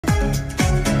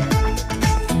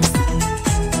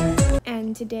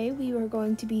and today we are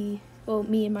going to be, well,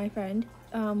 me and my friend,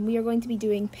 we are going to be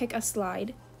doing Pick a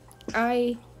Slide.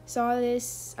 I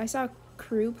saw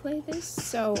Crew play this,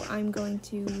 so I'm going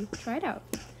to try it out.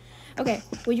 Okay,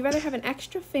 would you rather have an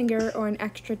extra finger or an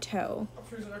extra toe? I'll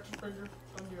choose an extra finger.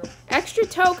 Extra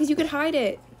toe, because you could hide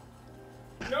it.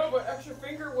 No, but extra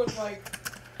finger would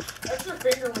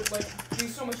be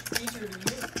so much easier to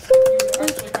use. You would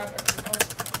actually have extra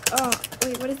toe. Oh,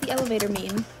 wait, what does the elevator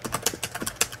mean?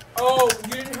 Oh,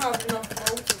 you didn't have enough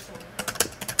votes or something.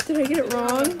 Did I get it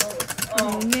wrong?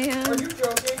 Oh, man. Are you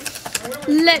joking?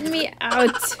 Let me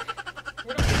out.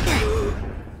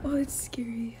 Oh, it's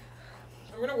scary.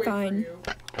 I'm gonna wait Fine. for you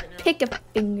right now. Pick a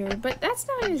finger, but that's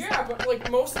not as... Yeah, but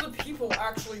like most of the people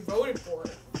actually voted for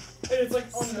it. And it's like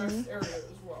on the next area as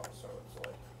well, so it's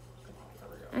like, there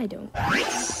we go. I don't. Come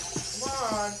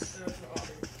on. And it's an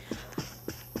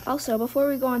obby. Also, before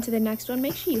we go on to the next one,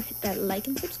 make sure you hit that like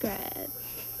and subscribe.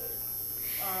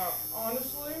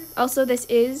 Honestly? Also, this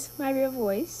is my real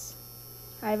voice.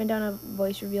 I haven't done a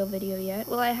voice reveal video yet.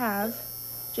 Well, I have,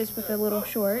 just with a little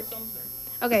short.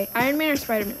 Okay, Iron Man or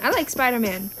Spider-Man? I like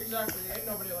Spider-Man. Exactly. Ain't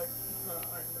nobody like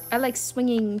Iron Man. I like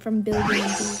swinging from building to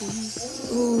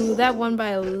building. Ooh, that won by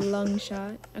a long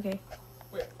shot. Okay.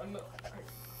 Wait, I'm not...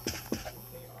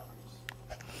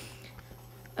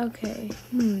 Okay.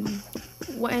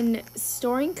 When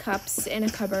storing cups in a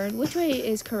cupboard, which way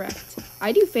is correct?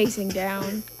 I do facing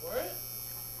down. What?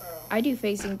 Oh. I do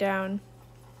facing down.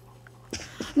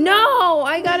 No,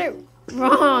 I got it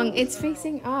wrong. It's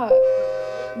facing up.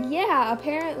 Yeah,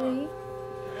 apparently.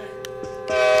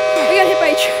 I got hit by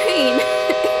a train.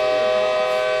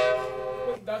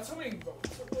 Wait, that's how many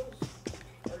votes it was?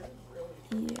 Are you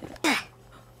really? Yeah.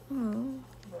 Oh.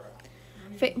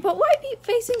 But why be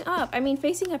facing up? I mean,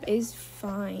 facing up is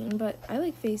fine, but I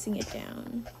like facing it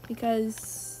down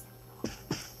because,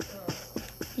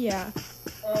 yeah.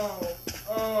 Oh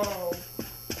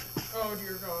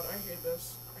dear God, I hate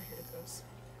this. I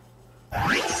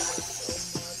hate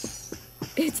this.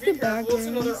 It's Be the careful, it's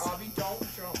another background. obby. Don't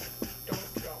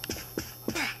jump.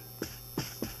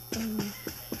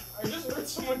 I just heard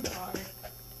someone die.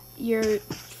 Your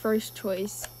first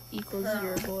choice equals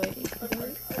your boy.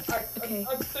 Okay.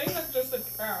 I'm saying that's just a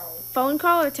cow. Phone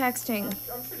call or texting?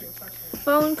 I'm shooting texting.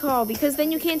 Phone call, because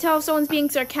then you can't tell if someone's being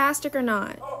sarcastic or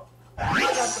not. Oh, I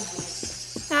got the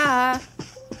boot. Ah.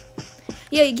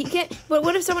 Yeah, you can't. But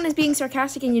what if someone is being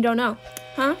sarcastic and you don't know?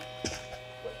 Huh?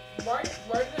 Why did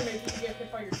they make you get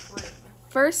hit by your train?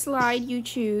 First slide you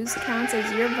choose counts as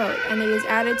your vote, and it is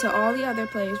added to all the other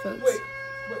players' votes. Wait.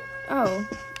 Oh,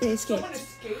 they escaped. Someone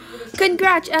escaped with a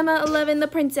Congrats, Emma11 the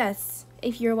princess.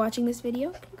 If you're watching this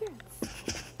video, congrats.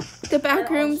 The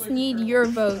backrooms need your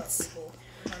votes.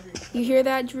 You hear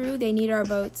that, Drew? They need our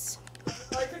votes.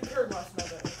 I could care less about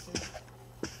that. Actually.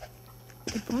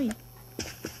 Good point.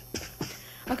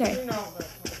 Okay. You know that.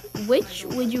 Which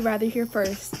would you rather hear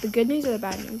first? The good news or the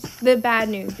bad news? The bad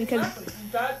news, because...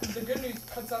 Exactly. The good news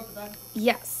cuts out the bad news.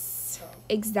 Yes.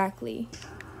 Exactly.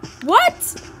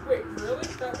 What? Wait, really?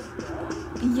 That was bad?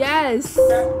 Yes.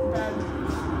 Bad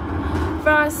news.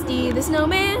 Frosty the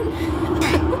Snowman.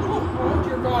 Oh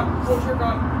dear God. Oh dear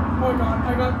God. Oh God.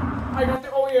 I got the,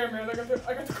 oh yeah, man. I got the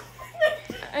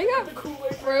I got the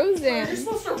Kool-Aid. frozen. Are you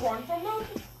supposed to run from them?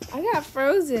 I got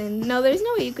frozen. No, there's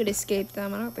no way you could escape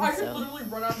them. I don't think I could so. literally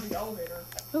run out of the elevator.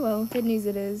 Oh well, good news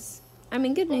it is. I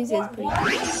mean, good news is pretty Why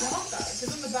would good. you want that?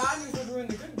 Because then the bad news would ruin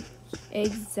the good news.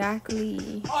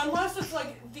 Exactly. Unless it's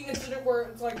like the incident where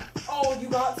it's like, oh, you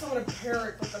got someone a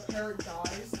parrot, but the parrot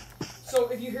dies. So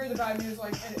if you hear the bad news,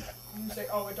 like, and you say,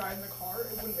 oh, it died in the car,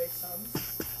 it wouldn't make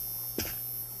sense.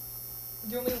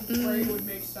 The only way it would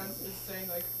make sense is saying,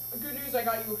 like, good news, I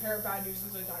got you a parrot, bad news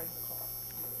is it died in the car.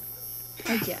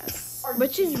 I guess.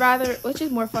 Which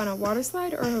is more fun, a water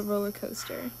slide or a roller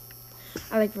coaster?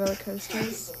 I like roller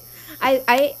coasters.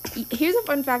 Here's a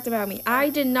fun fact about me. I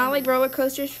did not like roller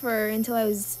coasters until I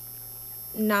was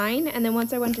 9, and then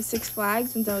once I went to Six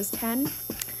Flags when I was 10,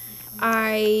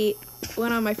 I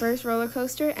went on my first roller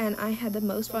coaster, and I had the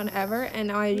most fun ever, and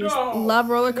now I just love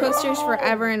roller coasters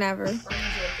forever and ever. Are you joking?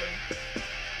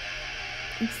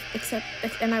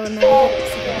 And I would never get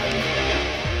it again.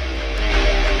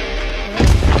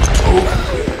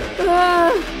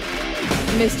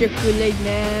 Mr. Kool-Aid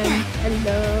Man,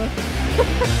 hello.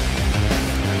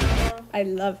 I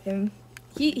love him.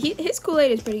 His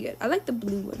Kool-Aid is pretty good. I like the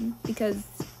blue one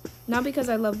not because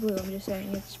I love blue. I'm just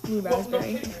saying it's blue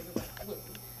raspberry.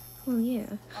 Well,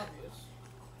 yeah.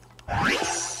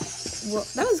 Obvious. Well,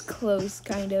 that was close,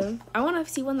 kind of. I want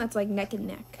to see one that's like neck and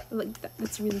neck. Like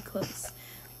that's really close.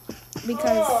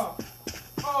 Because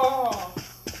Oh,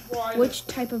 why Which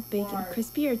type of bacon? Why?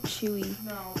 Crispy or chewy?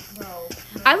 No.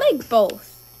 I like both.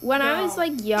 When I was No.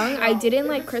 like young, I No. didn't If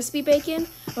like it's- crispy bacon.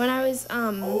 When I was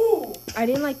Oh! I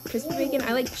didn't like crispy bacon.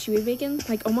 I like chewy bacon,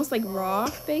 like almost like raw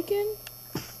bacon.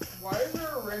 Why is there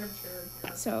a random chair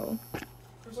here? So,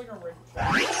 There's like a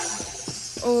random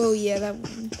chair. oh yeah, that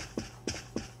one.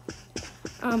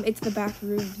 It's the back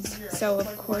rooms, Yeah, so of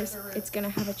like course right there. it's gonna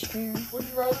have a chair. Would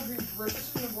you rather be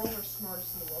richest in the world or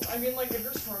smartest in the world? I mean, like, if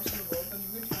you're smartest in the world, then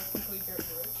you can technically get rich.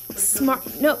 But if you're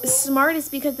richest in the world,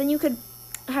 Smartest because then you could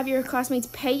have your classmates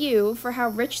pay you for how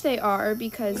rich they are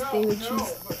because they would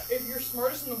choose. but if you're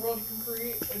smartest in the world, you can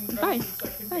create Fine, inventions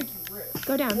that can make you rich.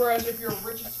 Go down. Whereas if you're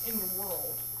richest in the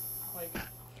world, like,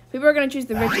 People are gonna choose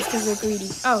the richest because they're greedy.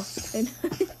 Oh, then. yeah,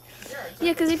 exactly.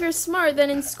 Yeah, because if you're smart, then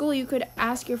in school you could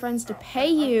ask your friends to pay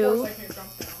Of you. course I can't jump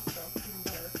now, so even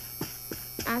better.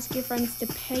 Ask your friends to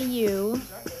pay you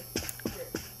Exactly.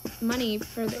 Wait, money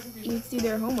for you to do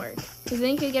their homework. Because then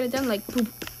you could get it done like poop,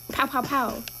 pow, pow,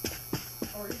 pow.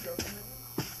 oh, are you joking?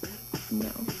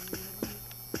 No,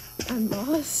 I'm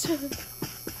lost. Dude,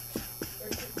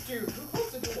 who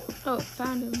closed the door? Oh,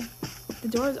 found him. The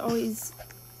door is always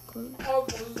closed. Oh,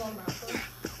 it closes automatically.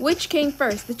 Which came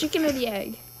first, the chicken or the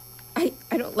egg?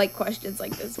 I don't like questions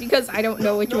like this because I don't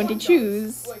know which No one to does.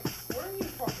 choose. Like, what are you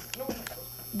talking? No one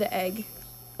knows. The egg.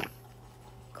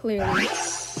 Clearly.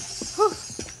 Whew,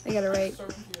 I got it right. So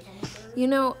confused on this area. You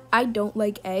know, I don't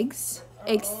like eggs.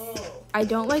 Oh. I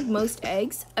don't like most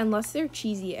eggs unless they're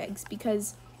cheesy eggs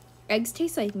because eggs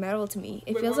taste like metal to me.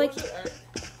 It Wait, feels what like, was it,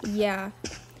 egg? yeah,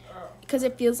 Oh. because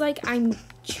it feels like I'm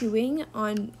chewing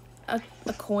on a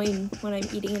coin when I'm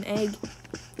eating an egg.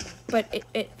 But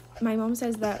my mom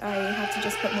says that I have to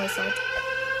just put more salt.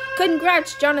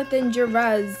 Congrats, Jonathan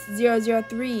Jerez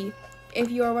 003. If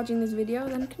you are watching this video,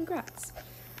 then congrats.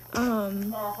 How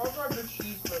do I have your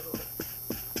cheeseburger?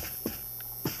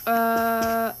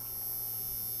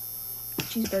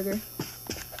 Cheeseburger.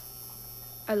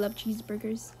 I love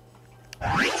cheeseburgers.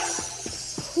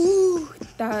 Whew,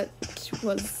 that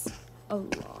was a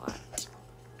lot.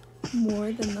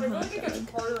 More than I the feel hot like it gets dog.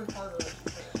 harder and harder as you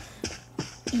finish.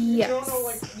 Yes. You don't know,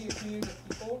 like, the opinions of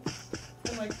people.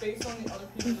 And, like, based on the other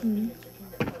people's opinions, it can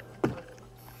get harder and harder.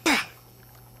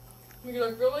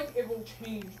 Because I feel like it will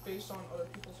change based on other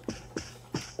people's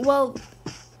opinions. Well,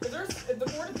 Is there the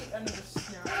board at the end of this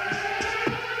snap?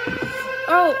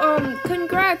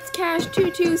 congrats,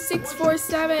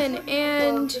 Cash22647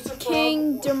 and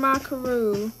King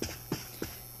Dermakaru.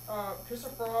 Kiss a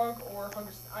frog or hug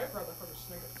a snake? I'd rather hug a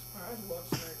Snickers. I love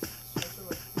snakes. Snakes are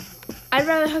like. I'd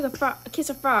rather kiss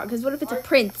a frog, because what if it's a I-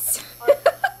 prince? I-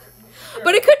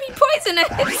 But it could be poisonous.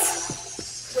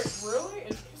 Wait, really?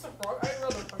 It's kiss a frog? I'd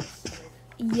rather hug a snake.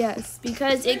 Yes,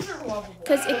 because Snakes are lovable.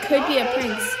 it could be a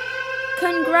prince.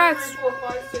 Congrats. 3, 4,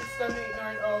 5, 6, 7, 8,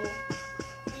 9,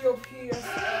 0.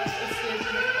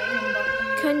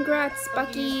 Congrats,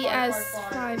 Bucky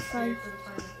S55.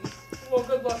 Well,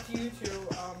 good luck to you two.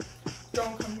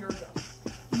 Don't come here again.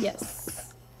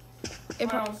 Yes. I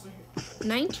honestly hate you.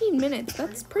 19 minutes.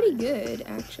 That's pretty good,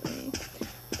 actually.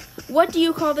 What do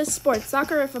you call this sport?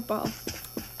 Soccer or football?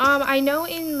 I know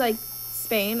in like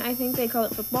Spain, I think they call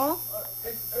it football.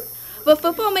 But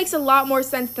football makes a lot more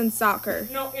sense than soccer.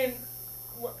 No, in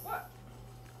what?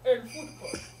 In football.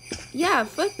 Yeah,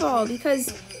 football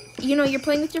because you know you're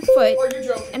playing with your foot. Or are you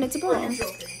joking? And it's a Or are ball. you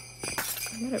joking?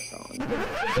 I got it wrong.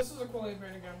 If this is a Kool-Aid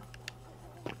man again.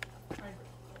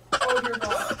 Oh dear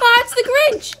God. Ah, it's the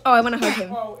Grinch! Oh, I want to hug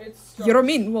him. Oh, it's. You're a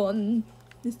mean one.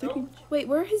 Mr. Nope. Grinch. Wait,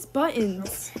 where are his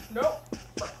buttons? Nope.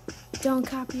 Don't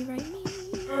copyright me.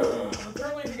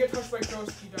 Apparently, if you get touched by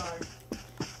ghosts, you die.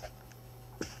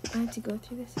 I have to go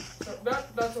through this. So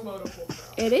that's a load of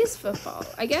bullcrap. It is football.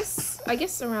 I guess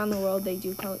around the world they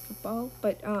do call it football,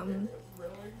 but Really?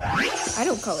 I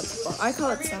don't call it football. I call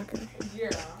it soccer. Yeah.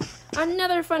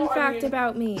 Another fun Well, I fact mean-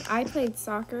 about me. I played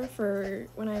soccer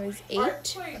when I was 8. I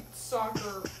played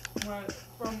soccer from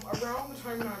around the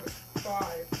time when I was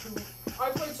 5 to. I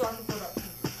played soccer for about 2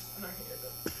 years, and I hated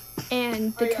it.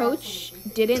 And the I coach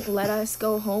absolutely didn't let us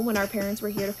go home when our parents were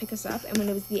here to pick us up. And when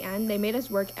it was the end, they made us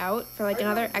work out for like I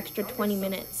another know. extra 20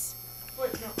 minutes.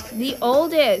 Wait, no, I The am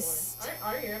oldest.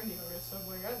 I am the youngest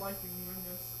sibling. I like being the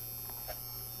youngest.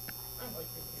 I like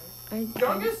being the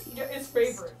youngest. Youngest is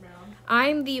favorite, man.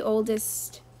 I'm the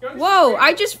oldest. Youngest Whoa, is I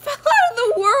favorite. just fell out of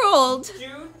the world.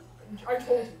 Dude, I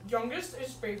told you, youngest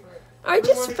is favorite. I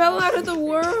just Everyone fell wants out to of be the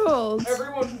favorite. world.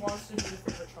 Everyone wants to be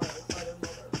the favorite child by their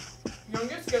mother.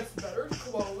 Youngest gets better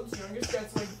clothes. Youngest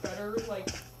gets like better like.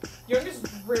 Youngest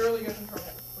rarely gets in trouble.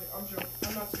 Like I'm joking.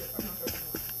 I'm not serious. I'm not joking.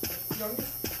 Like,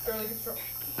 youngest barely gets in trouble.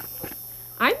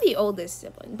 I'm the oldest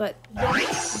sibling, but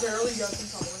Youngest, barely young in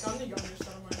trouble. Like, I'm the youngest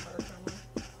out of my entire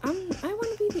family. I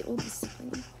want to be the oldest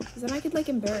sibling, because then I could like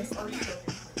embarrass Are them. you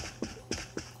joking?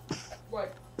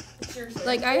 Like, seriously.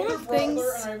 Like, I have I an older have brother things-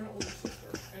 and I have an older sister.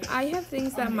 And I have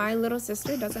things that my little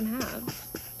sister doesn't have.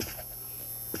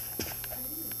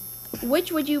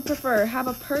 Which would you prefer? Have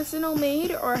a personal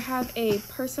maid or have a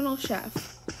personal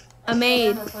chef? A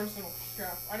maid. I have a personal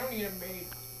chef. I don't need a maid.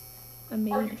 A Are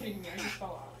you maid. kidding me? I just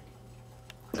fell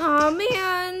out. Aw,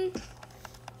 man.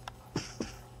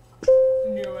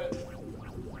 Knew it.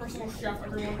 Personal chef.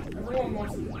 Everyone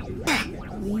wants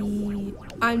to.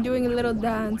 I'm doing a little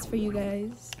dance for you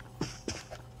guys.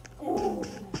 Ooh.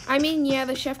 I mean, yeah,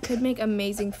 the chef could make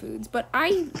amazing foods, but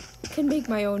I can make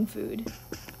my own food.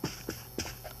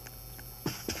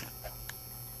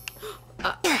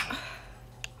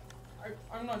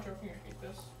 I'm not joking. I hate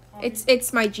this.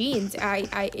 It's my genes.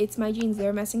 It's my genes.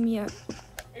 They're messing me up.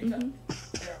 Exactly.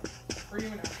 Yeah. Were you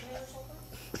an actor or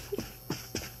something?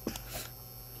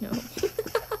 No.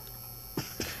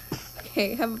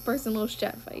 Okay, have a personal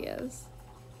chef, I guess.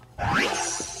 That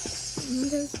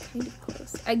was kind of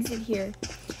close. Exit here.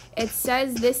 It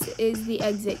says this is the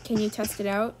exit. Can you test it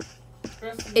out?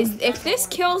 If this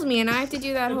kills me and I have to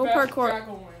do that whole parkour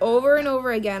over and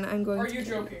over again, I'm going to. Are you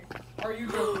joking? Are you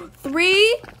joking?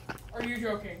 3? Are you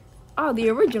joking? Oh, the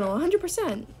original,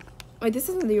 100%. Wait, this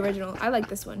isn't the original. I like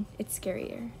this one. It's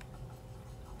scarier.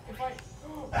 If I.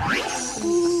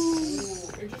 Ooh,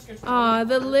 it just gets. Aw,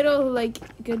 the little, like,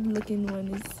 good-looking one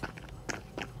is...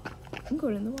 I'm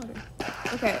going in the water.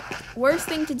 Okay, worst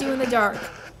thing to do in the dark.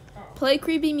 Play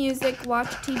creepy music, watch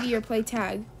TV, or play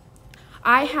tag.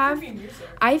 I've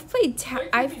played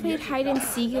hide and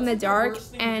seek in the dark,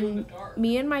 and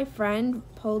me and my friend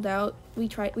pulled out.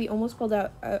 We almost pulled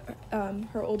out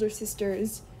her older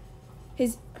sister's,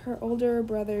 her older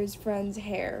brother's friend's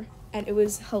hair, and it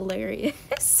was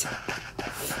hilarious.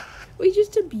 We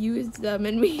just abused them,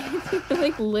 and we were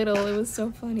like little. It was so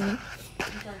funny.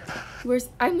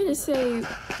 I'm gonna say,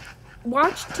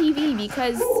 watch TV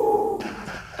because.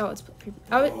 Oh, it's creepy.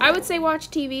 I would say watch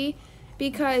TV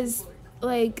because.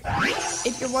 Like,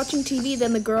 if you're watching TV,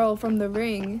 then the girl from The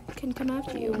Ring can come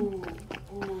after you.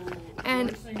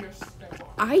 And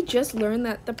I just learned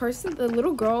that the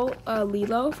little girl,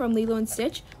 Lilo from Lilo and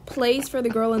Stitch, plays for the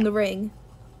girl in The Ring.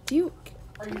 Are you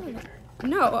kidding me?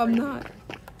 No, I'm not.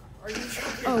 Are you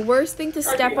joking? Oh, worst thing to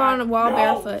step on while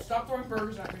barefoot. Stop throwing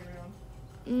burgers at me,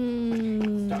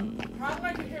 man. Mmm. How did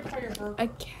I get hit by your burger? A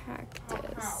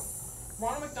cactus. How?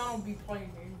 Ronald McDonald be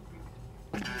playing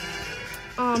me.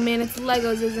 Oh man, it's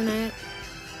Legos, isn't it?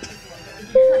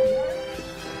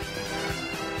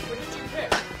 What did you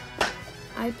pick?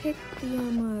 I picked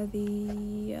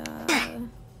the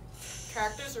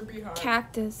Cactus or beehive?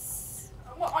 cactus.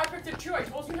 Well, I picked it too. I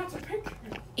told you not to pick.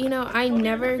 You know, I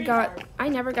never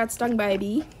got stung by a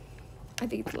bee. I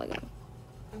think it's Lego.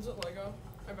 Is it Lego?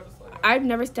 I bet it's Lego. I've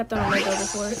never stepped on a Lego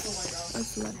before. It's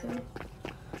a Lego. That's Lego.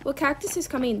 Well, cactus is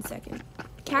coming in second.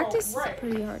 Cactus right. is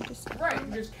pretty hard to step Right, on.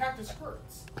 because cactus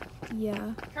hurts.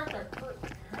 Yeah. Cacti hurt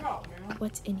like hell, man.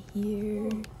 What's in here?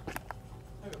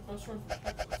 Hey, best friend from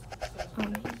Texas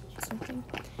says Something.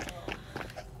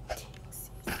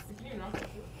 Can you not go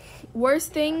through it?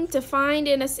 Worst thing to find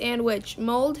in a sandwich: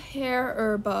 mold, hair,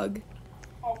 or a bug.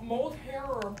 Oh, mold, hair,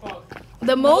 or a bug?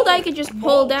 The mold I could just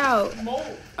pulled out.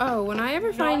 Mold. Oh, when I ever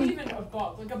Not find even a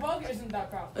bug. Like, a bug isn't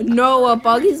that bad. no, a You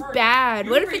bug is return- bad.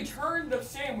 You What if it's return the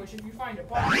sandwich if you find a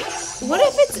bug? what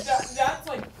if it's That's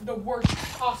like the worst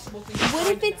possible thing. to what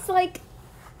find if in it's that. like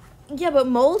yeah, but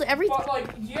mold every But like,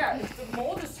 yeah, the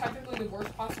mold is technically the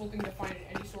worst possible thing to find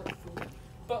in any sort of food.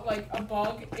 But like a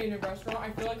bug in a restaurant, I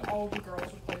feel like all the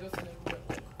girls would play this and then whip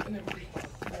it and then freak out.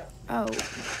 Yeah. oh, Mold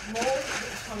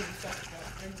is kind of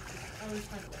stuff and I was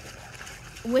kind of like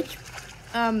that. which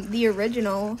the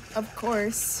original, of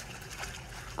course.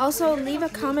 Also, leave a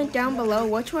comment down below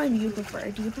which one you prefer.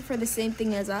 Do you prefer the same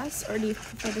thing as us, or do you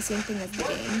prefer the same thing as the What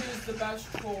game? is the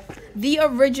best troll food? The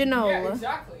original. Yeah,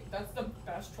 exactly. That's the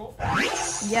best troll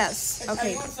food. Yes. If Okay.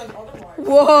 anyone says otherwise.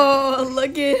 Whoa!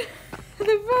 Look at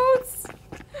the votes.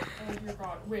 Oh dear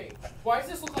God. Wait. Why does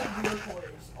this look like weird toys?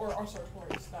 Or sorry,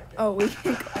 toys. That game. Oh, we. I hate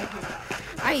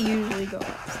that. I usually go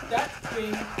up. That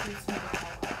game makes me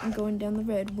hell. I'm going down the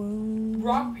red one.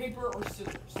 Rock, paper, or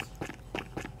scissors?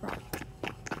 Rock.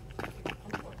 I'm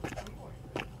going.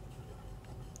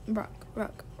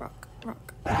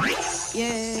 Rock.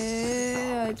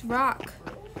 Yeah, it's rock.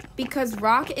 Because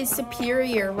rock is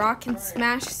superior. Rock can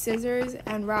smash scissors,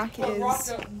 and rock But is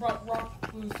rock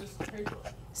loses to paper.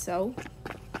 so.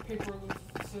 Paper loses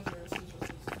to scissors. Scissors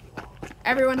loses to rock.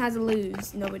 Everyone has to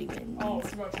lose. Nobody wins. Oh,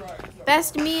 that's right.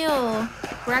 Best meal: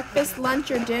 breakfast,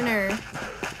 lunch, or dinner.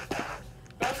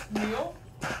 Best meal?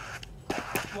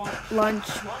 Lunch. Lunch.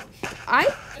 Lunch.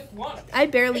 It's lunch. I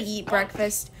barely It's eat lunch.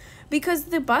 breakfast because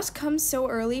the bus comes so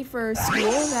early for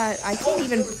school that I Oh, can't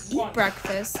even so it's eat lunch.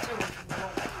 breakfast. It was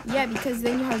lunch. Yeah, because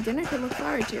then you have dinner to look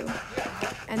forward to,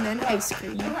 Yeah, and then ice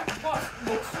cream. you have, plus,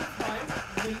 most of the time,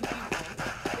 when you eat lunch,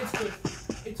 it's good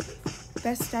food. It's good food.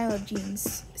 Best style of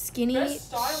jeans: skinny, Best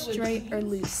style of straight, or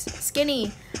jeans? loose.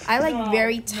 Skinny. I like No,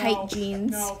 very tight no,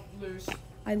 jeans. No, loose.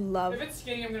 I love If it's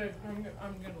skinny, I'm gonna lose it.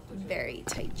 very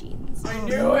tight jeans. I Oh,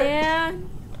 knew it. man.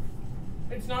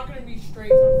 It's not gonna be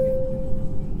straight. It's not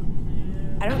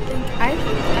I don't think I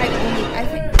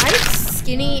think I like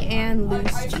skinny and gonna be.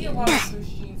 loose I see a lot jeans. of loose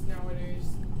jeans nowadays.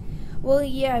 Well,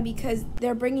 yeah, because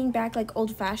they're bringing back like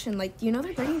old fashioned, like they're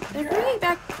bringing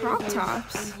back crop It's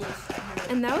tops, loose.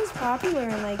 and that was popular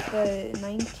in like the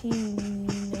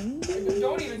 1990s.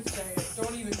 Don't even say it.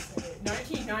 Don't even say it.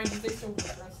 1990s, they still wore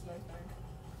dresses, I think.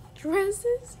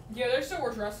 Dresses? Yeah, they still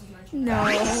wore dresses in 1990s. No.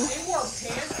 They wore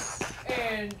pants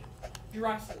and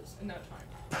dresses in that time.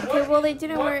 Okay, well they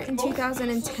didn't what wear it in most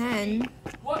 2010. useless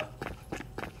key-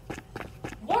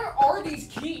 What are these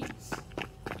keys?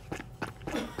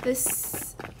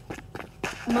 This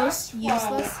most F12.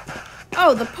 useless.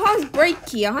 Oh, the pause break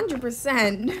key,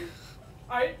 100%.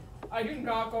 I do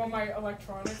not go on my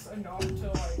electronics enough to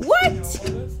like What? know all this.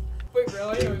 Wait,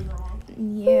 really? It was wrong.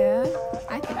 Yeah,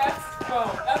 I think.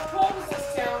 F12. F12 is the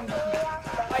sound key.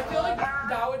 I feel like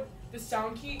the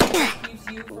sound key keeps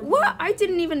you from. What? I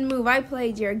didn't even move. I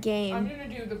played your I'm game. gonna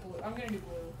do the blue. I'm gonna do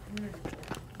blue.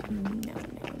 No.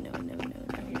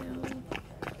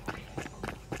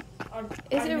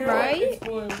 Is I it knew right? It's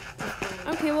blue. It's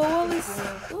blue. Okay, well It's blue.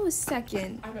 what was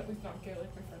second? I'm at least not gay like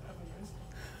my friend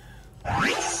Evan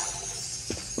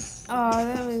is. Oh,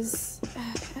 that was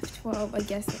F12. I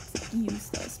guess that's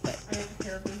useless, but I don't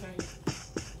care if there's any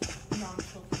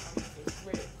non-children conferences.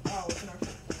 Wait, oh, it's an actual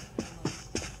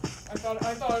thing. I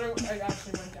thought it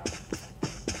actually went down.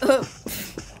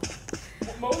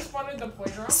 Most fun at the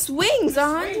playground. swings, The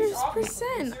 100%. obviously.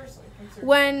 Seriously.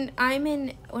 When I'm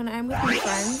with my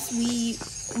friends, we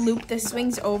loop the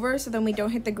swings over so then we don't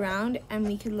hit the ground and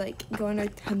we could like go on our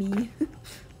tummy.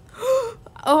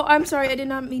 Oh, I'm sorry, I did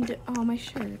not mean to. Oh, my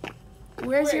shirt.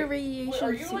 Where's your radiation Wait,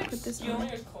 are you suit? like Put this stealing on.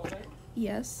 his clothing?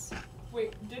 Yes.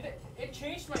 Wait, did it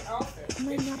changed my outfit? Oh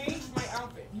my It God. changed my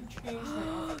outfit. You changed my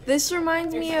outfit. This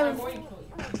reminds me I'm of going to kill you.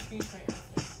 You changed my outfit.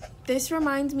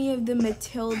 the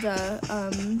Matilda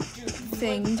Dude,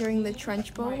 thing during the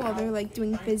trench bowl while they're like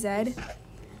doing phys ed.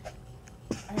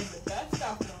 I had the best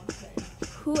outfit on today.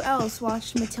 Who else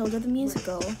watched Matilda the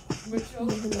musical?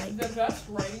 Matilda, Maybe like- the best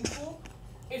writing tool,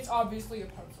 it's obviously a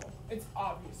pencil. It's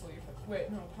obviously a pencil.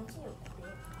 Wait, no, pencil or quill?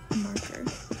 Marker.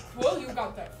 Quill, you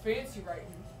got that fancy writing.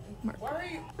 Mark. Why are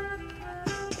you?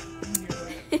 Knew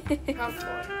it. Have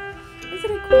fun. Is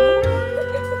it a quill?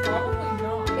 It's probably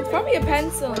not. It's probably a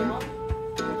pencil. If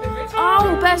it's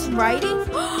Oh, best writing?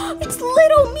 It's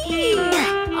Little Me!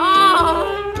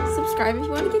 Oh, subscribe if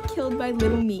you want to get killed by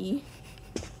Little Me.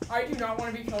 I do not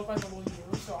want to be killed by little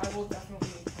you, so I will definitely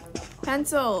ignore that.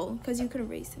 Pencil, because you could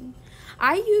erase him.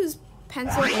 I use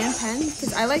pencil and pen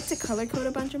because I like to color code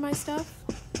a bunch of my stuff.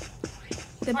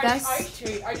 The best. I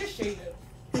just shade it.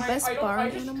 The best I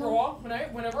barn just animal? draw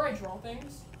whenever I draw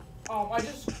things.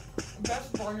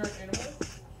 Best barnyard animal.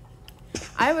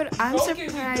 I'm Goat gives you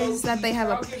surprised that goat they cheese, have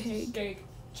a cow gives you pig. steak,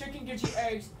 chicken gives you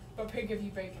eggs, but pig gives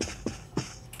you bacon.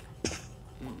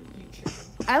 Eat chicken.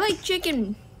 I like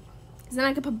chicken. Because then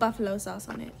I could put buffalo sauce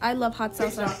on it. I love hot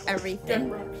sauce on Exactly. everything.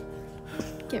 Get wrecked.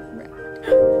 Get wrecked.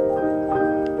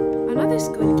 Another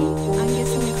Squid Game? I'm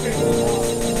guessing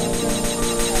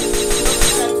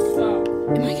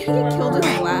Am I gonna get killed in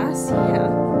glass? Yeah.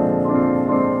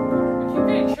 I keep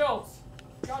getting chills.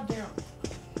 God damn.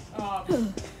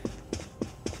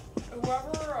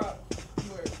 Whoever,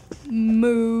 wait,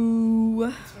 Moo.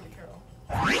 it's gonna be Carol.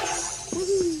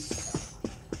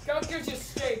 God gives you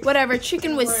steak. Whatever,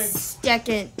 chicken was Ribs.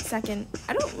 second.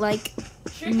 I don't like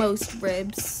Chicken. most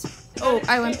ribs. And Oh, then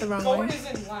I went the wrong goat way. is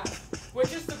in last.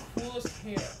 Which is the coolest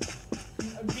hair?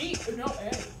 B, no,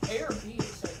 A. A or B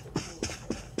is like the coolest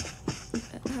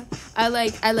hair. I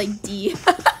like D. You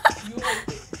like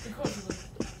it because of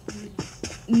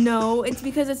the. No, it's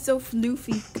because it's so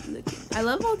floofy looking. I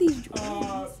love all these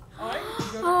drawings. I'm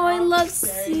gonna Oh, I have love to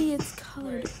say- C. It's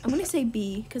colored. Wait. I'm gonna say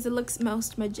B because it looks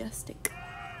most majestic.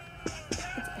 It's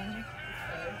better.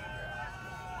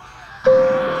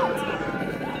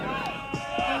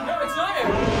 No, it's not A.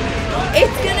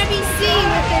 It's gonna be C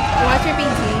with it. Watch it be D.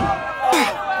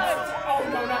 Oh,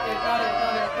 no, not it.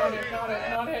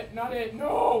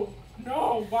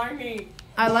 Why me?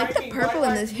 I Why like the me? purple Why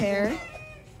in do I this have to hair. do Is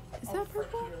that? that Frick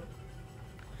purple?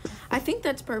 you. I think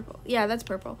that's purple. Yeah, that's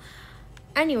purple.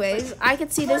 Anyways, I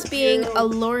could see Frick this being you. a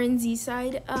Lauren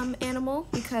Z-side animal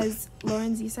because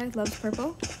Lauren Z-side loves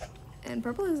purple. And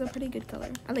purple is a pretty good color.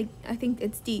 I think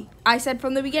it's D. I said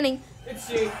from the beginning, It's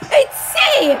C. it's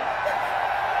C!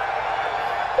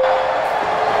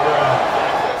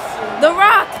 The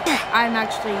Rock! I'm fine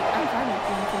with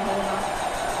being killed by The Rock.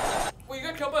 Well, you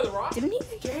got killed by the Rock? Didn't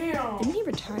Damn. he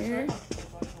retire?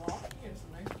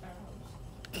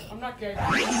 I'm not gay.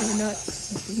 You're not.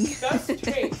 That's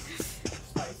Chase.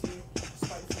 Spicy.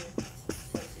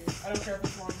 I don't care if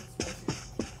it's wrong. It's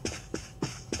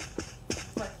spicy.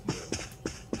 Frick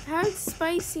you. How's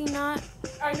spicy not?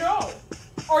 I know.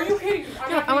 Are you kidding me?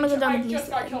 No, I wanna go down I with just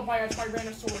these. got killed by a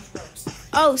Tyrannosaurus Rex.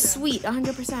 Oh, sweet,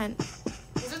 100%.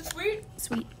 Is it sweet?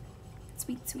 Sweet.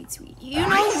 You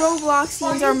know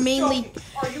Robloxians are mainly. Joking?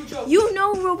 Are you joking? You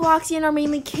know Robloxian are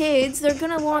mainly kids. They're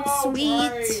gonna want sweet.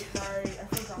 Right. I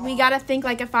forgot. We gotta think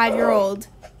like a 5-year-old.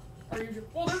 Are you joking?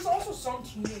 Well, there's also some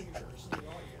teenagers in the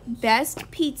audience. Best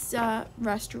pizza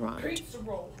restaurant. Pizza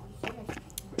rolls.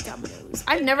 Domino's.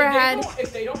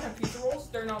 If they don't have pizza rolls,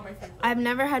 they're not my favorite. I've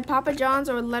never had Papa John's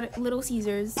or Little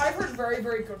Caesars. I've heard very,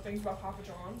 very good things about Papa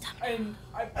John's, and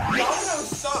Domino's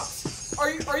sucks. Are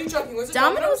you joking? Was it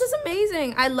Domino's is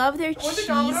amazing. I love their Was it cheesy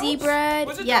Domino's? bread.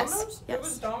 Was it Yes. Domino's? Yes. It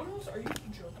was Domino's? Are you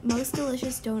joking? Most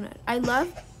delicious donut. I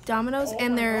love Domino's Oh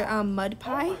and my their God. mud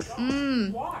pie. Oh my God.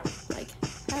 Mmm. Why? Like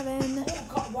heaven. Oh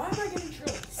God! Why am I getting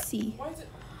chills? C. Why is it?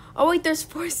 Oh wait, there's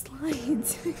 4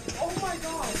 slides. Oh my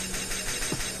God!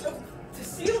 The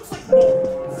sea looks like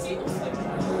mold. The sea looks like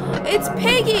mold. It's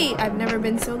Piggy. I've never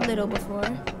been so little before.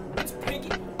 It's Piggy.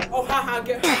 Oh haha!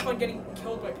 Have fun getting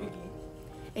killed by Piggy.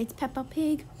 It's Peppa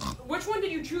Pig. Which one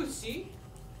did you choose? C?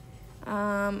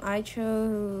 I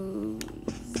chose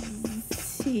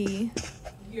C.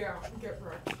 Yeah, get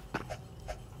wrecked.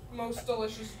 Most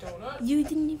delicious donut. You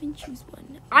didn't even choose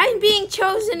one. I'm being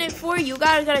chosen it for you.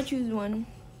 Gotta choose one.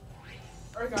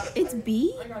 I got it. It's right.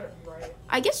 B? I got it right.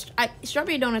 I guess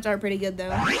strawberry donuts are pretty good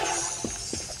though.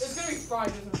 It's gonna be fried,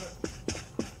 isn't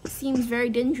it? Seems very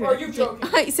dangerous. Are you joking?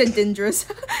 I said dangerous.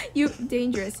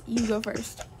 Dangerous. You go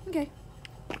first. Okay.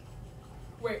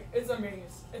 Wait, it's a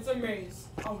maze. It's a maze.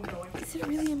 Oh no! Is it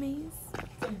really a maze?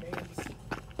 It's a maze.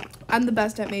 I'm the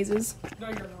best at mazes. No,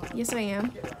 you're not. Yes, I am.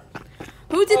 Get wrecked.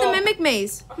 Who did the Oh. mimic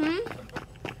maze?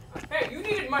 Hey, you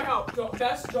needed my help.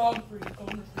 Best dog breed,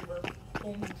 golden retriever.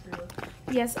 Golden retriever.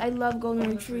 Yes, I love golden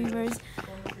retrievers.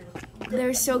 Golden retriever.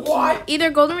 They're so What? cute.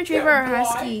 Either golden retriever or Yeah,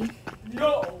 husky.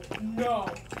 No,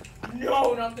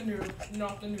 not the noob.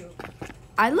 Not the noob.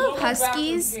 I love Local bathroom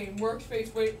huskies. game,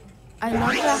 workspace, wait. I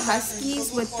love the Bathroom,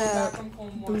 huskies local with phone, the bathroom,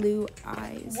 phone, one. blue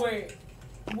eyes. Wait.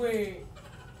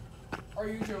 Are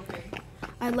you joking?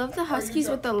 I love the Are you huskies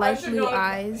with the joking? light I should blue not have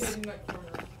eyes. hidden that corner.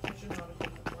 I should not have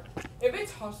hidden that corner. If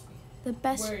it's husky. The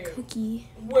best Wait. cookie.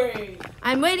 Wait.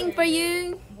 I'm waiting for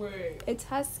you. Wait. It's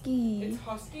husky. It's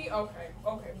husky? Okay.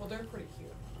 Well, they're pretty cute.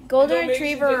 Golden And they'll make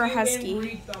retriever you or get- husky?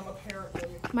 Inbreed them, apparently.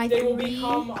 My They will three.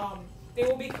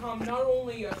 become not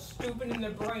only stupid in the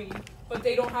brain, but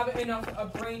they don't have enough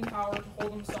brain power to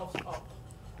hold themselves up.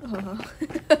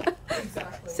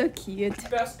 Exactly. So cute.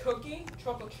 Best cookie,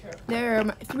 chocolate chip. There are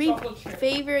my 3 Chocolate chip.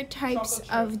 favorite types Chocolate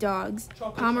chip. of dogs.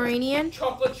 Chocolate Pomeranian, Chip.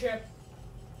 Chocolate chip.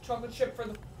 Chocolate chip for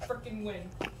the freaking win.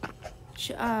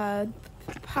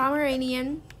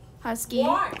 Pomeranian, husky,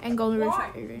 Why? and golden Why?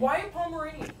 retriever. Why a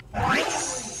Pomeranian? Why a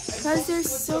Pomeranian? Because they're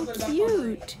so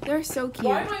cute. They're so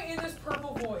Why am cute. I in this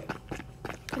purple void?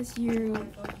 Because you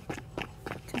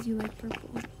like purple.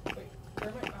 Wait, where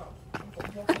am I? Oh, I'm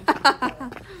okay.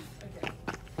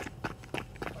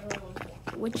 Why do I lose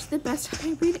one? Which is the best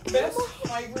hybrid Best animal?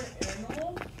 hybrid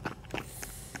animal?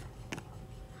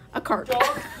 A carp. Dog,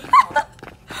 peacock,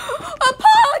 A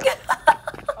pug.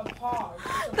 a pog.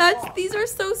 It's a That's pog. these are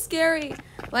so scary.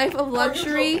 Life of Are you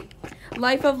luxury.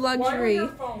 Life of Why on luxury. your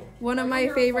phone? One of Why my on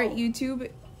your favorite phone? YouTube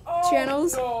Oh,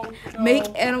 channels. no, make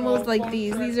no, animals no, like phone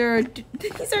these. trick.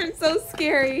 These are so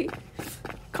scary.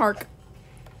 Kark.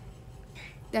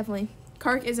 Definitely.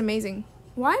 Kark is amazing.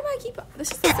 Why am I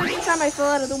this is the second time I fell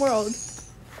out of the world. Is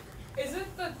it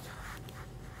the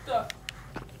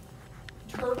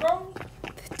turbo?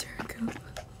 The turtle.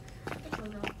 The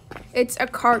turbo. It's a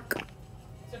Kark.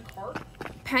 Is it cart?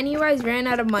 Pennywise ran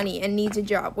out of money and needs a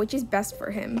job. Which is best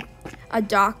for him? A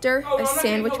doctor, Oh, a no, I'm not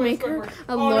sandwich gonna tell maker, this a Squidward.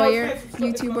 Oh, no, lawyer, it's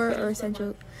Squidward. YouTuber, It's or Squidward.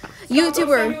 essential Stop, don't stab me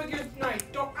YouTuber. with your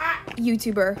knife. Don't,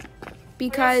 YouTuber. I got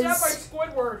Because stabbed by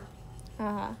Squidward.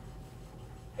 uh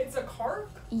It's a cart?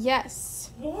 yes.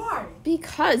 Why?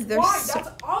 Because they're Why? so That's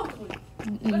ugly.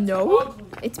 That's no. ugly.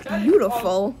 It's That is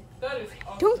beautiful. That is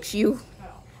ugly. Don't you?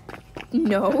 Hell.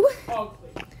 No. Ugly.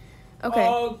 Okay.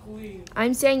 Ugly.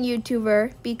 I'm saying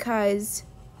YouTuber because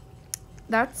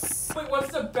that's... Wait,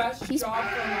 what's the best He's- job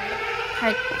for money?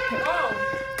 Hi-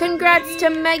 Oh. Congrats to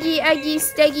Meggy Eggy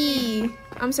Steggy.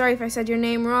 I'm sorry if I said your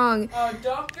name wrong.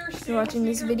 Dr. If you're watching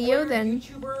this Sanders video, ordered then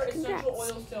YouTuber essential congrats.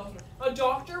 oil salesman. A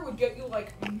doctor would get you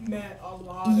like a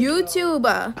lot. Of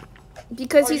YouTube.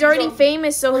 Because Are he's you already joking?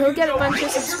 famous, so Are he'll you get a joking? bunch of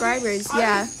subscribers. I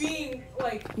Yeah. was being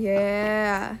like,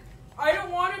 Yeah. I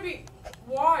don't want to be.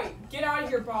 Why? Get out of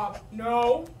here, Bob.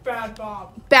 No, bad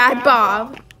Bob. Bad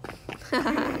Bob.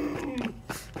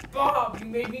 Bob, you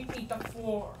made me eat the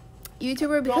floor. YouTuber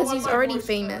Don't because mind he's my already voice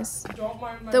famous. crack. Don't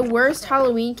mind my The voice worst crack.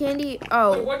 Halloween candy? Wait,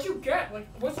 Oh. what'd you get? Like,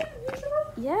 was it a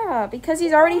YouTuber? Yeah, because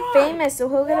he's already Why? famous, so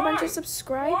he'll get a bunch Why? of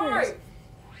subscribers. Why?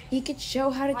 He could show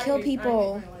how to kill I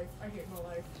people. hate my life.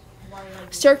 Why did I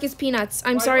do Circus Peanuts.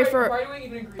 I'm Why sorry do I- for... Why do I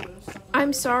even agree to this stuff?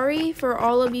 I'm sorry for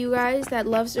all of you guys that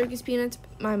love Circus Peanuts.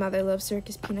 My mother loves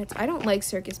Circus Peanuts. I don't like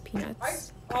Circus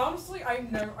Peanuts. Honestly, I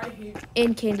hate.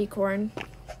 And candy corn.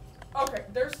 Okay,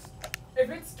 if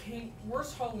it's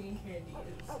worst Halloween candy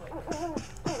is like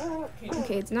candy.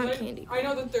 Okay, it's not But candy. I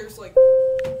know that there's like,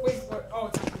 wait, what? Oh,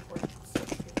 it's candy corn.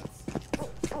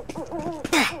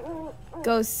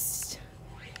 Ghost.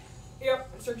 Yep,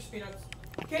 Circus Peanuts.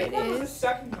 Candy It corn was the is.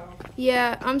 second though.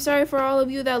 Yeah, I'm sorry for all of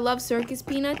you that love Circus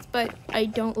Peanuts, but I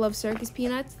don't love Circus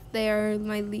Peanuts. They are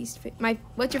my least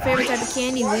what's your favorite type of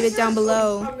candy? Why Leave is it down there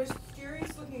below. A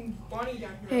mysterious looking bunny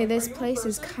down here. Hey, Like, this are you a place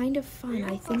is person? kind of Are fun. you a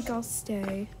I think person? I'll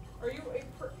stay. Are you a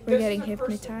We're this getting is a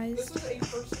person. hypnotized. This is a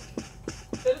person.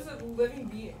 That is a living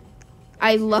being.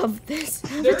 I love this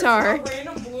There's avatar. a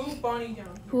random blue bunny down here.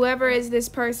 Whoever is this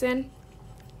person,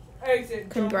 Exit.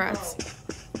 Congrats. Don't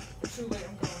go. Too late.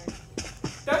 I'm going.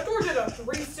 That door did a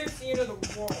 360 into the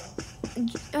wall.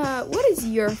 what is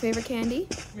your favorite candy?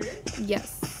 Me?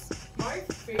 Yes. My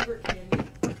favorite candy.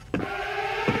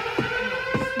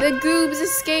 The goobs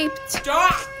escaped.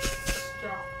 Stop!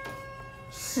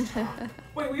 Stop.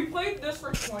 Wait, we played this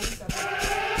for 27 minutes.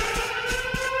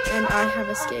 And I have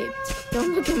escaped.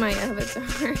 Don't look at my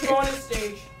avatar. Go on a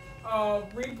stage.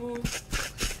 Reboot.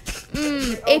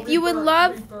 If you would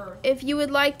love, Rebirth. if you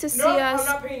would like to see No, us, I'm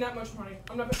not paying that much money.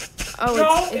 I'm not paying. oh,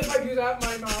 No, it's if I do that,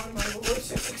 my mom and my will go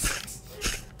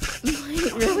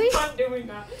 666. really? I'm not doing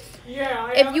that.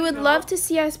 Yeah. If you would love to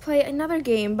see us play another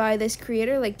game by this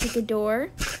creator, like Picador,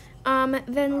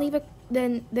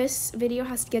 then this video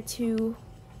has to get to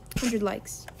 100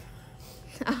 likes.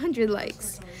 100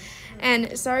 likes.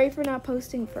 And sorry for not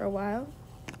posting for a while,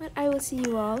 but I will see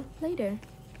you all later.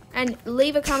 And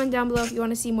leave a comment down below if you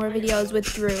want to see more videos with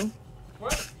Drew.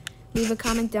 What? Leave a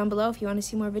comment down below if you want to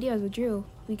see more videos with Drew.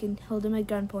 We can hold him at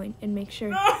gunpoint and make sure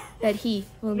No! that he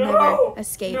will No! never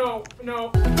escape. No,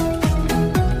 no.